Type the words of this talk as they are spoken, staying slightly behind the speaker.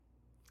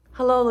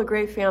Hello,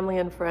 LaGray family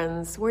and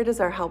friends. Where does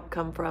our help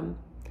come from?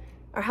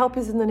 Our help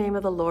is in the name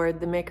of the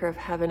Lord, the maker of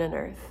heaven and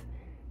earth.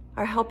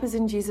 Our help is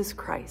in Jesus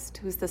Christ,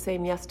 who's the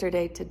same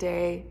yesterday,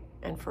 today,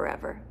 and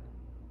forever.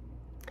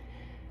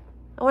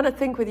 I want to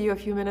think with you a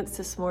few minutes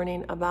this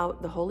morning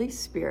about the Holy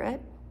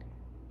Spirit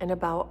and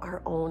about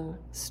our own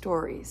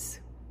stories.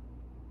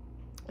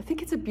 I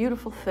think it's a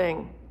beautiful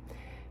thing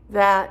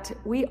that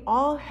we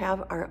all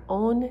have our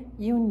own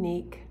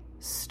unique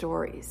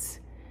stories.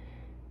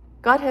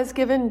 God has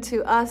given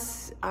to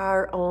us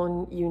our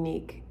own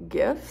unique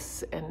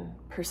gifts and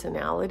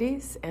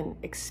personalities and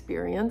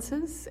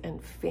experiences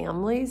and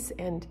families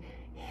and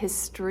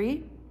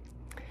history.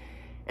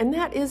 And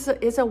that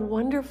is a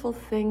wonderful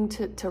thing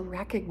to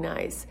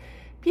recognize.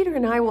 Peter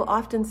and I will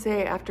often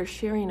say after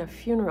sharing a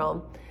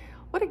funeral,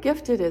 what a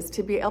gift it is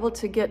to be able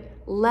to get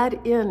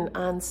led in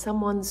on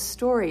someone's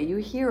story. You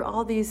hear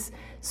all these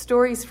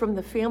stories from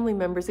the family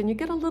members and you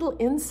get a little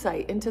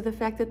insight into the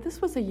fact that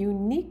this was a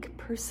unique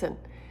person,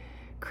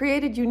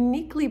 created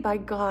uniquely by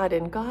God,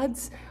 and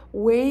God's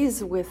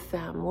ways with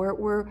them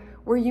were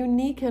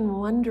unique and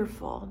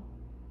wonderful.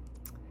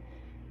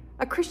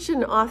 A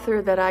Christian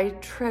author that I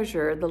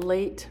treasure, the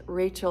late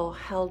Rachel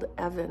Held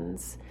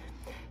Evans,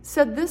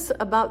 said this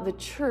about the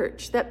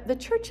church, that the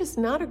church is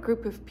not a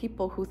group of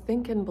people who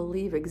think and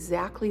believe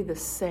exactly the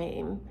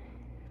same.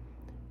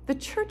 The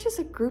church is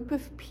a group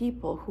of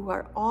people who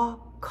are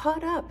all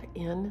caught up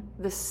in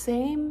the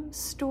same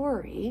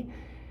story,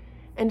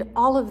 and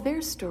all of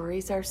their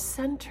stories are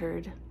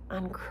centered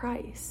on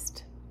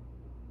Christ.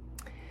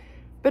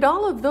 But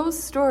all of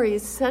those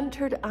stories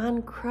centered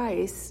on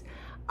Christ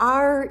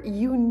are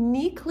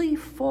uniquely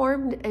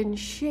formed and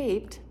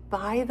shaped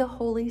by the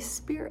Holy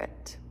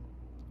Spirit.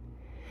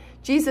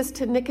 Jesus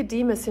to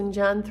Nicodemus in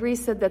John 3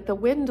 said that the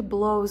wind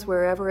blows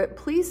wherever it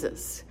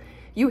pleases.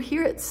 You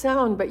hear its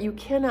sound, but you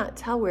cannot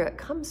tell where it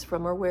comes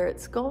from or where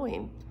it's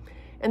going.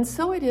 And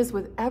so it is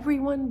with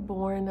everyone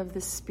born of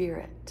the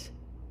Spirit.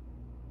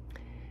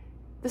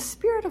 The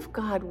Spirit of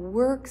God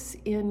works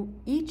in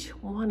each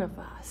one of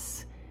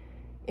us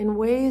in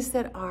ways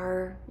that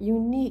are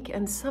unique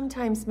and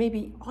sometimes,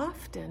 maybe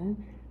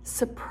often,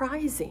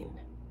 surprising.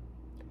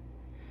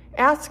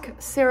 Ask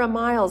Sarah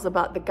Miles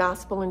about the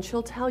gospel and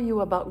she'll tell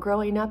you about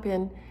growing up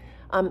in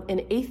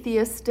an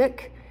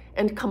atheistic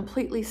and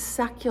completely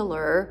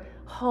secular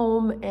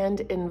home and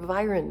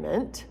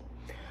environment,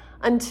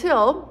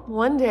 until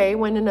one day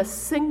when in a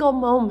single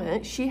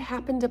moment she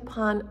happened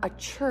upon a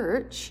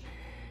church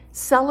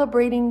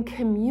celebrating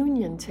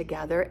communion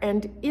together,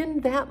 and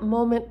in that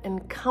moment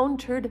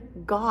encountered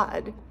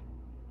God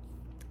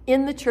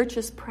in the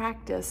church's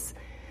practice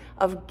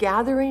of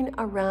gathering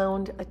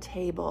around a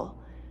table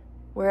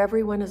where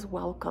everyone is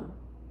welcome,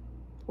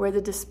 where the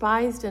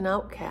despised and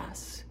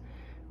outcasts,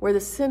 where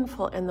the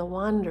sinful and the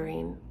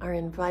wandering are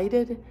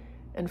invited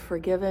and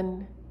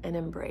forgiven and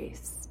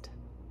embraced.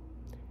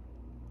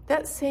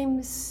 That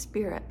same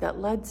Spirit that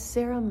led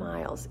Sarah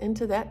Miles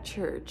into that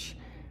church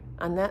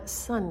on that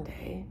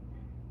Sunday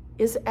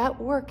is at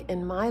work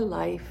in my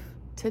life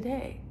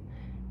today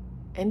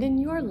and in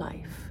your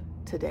life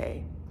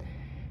today.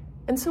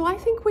 And so I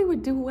think we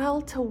would do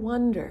well to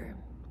wonder,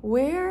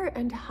 where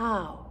and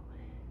how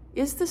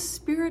is the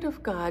Spirit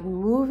of God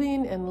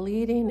moving and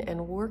leading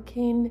and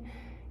working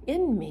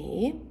in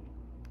me,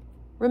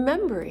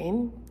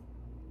 remembering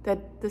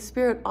that the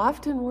Spirit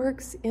often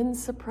works in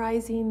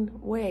surprising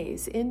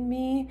ways in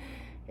me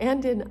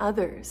and in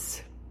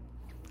others.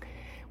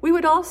 We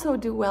would also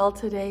do well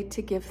today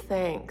to give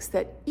thanks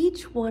that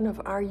each one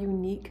of our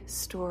unique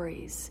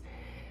stories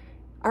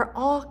are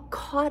all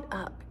caught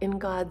up in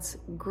God's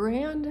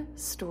grand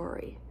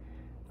story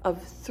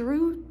of,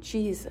 through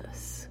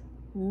Jesus,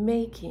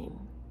 making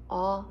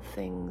all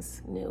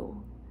things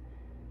new.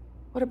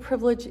 What a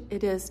privilege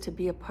it is to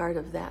be a part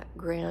of that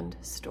grand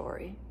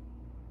story.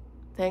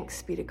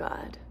 Thanks be to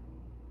God.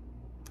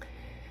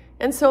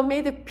 And so may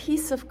the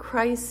peace of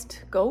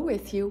Christ go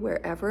with you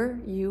wherever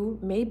you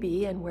may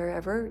be and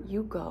wherever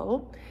you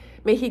go.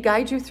 May he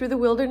guide you through the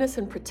wilderness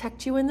and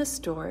protect you in the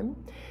storm.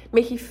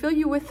 May he fill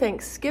you with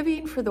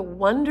thanksgiving for the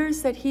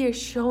wonders that he is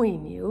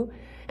showing you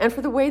and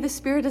for the way the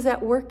Spirit is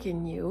at work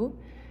in you.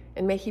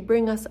 And may he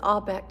bring us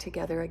all back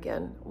together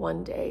again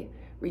one day,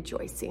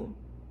 rejoicing,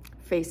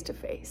 face to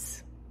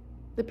face.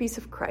 The peace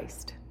of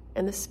Christ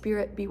and the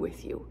Spirit be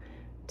with you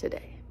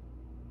today.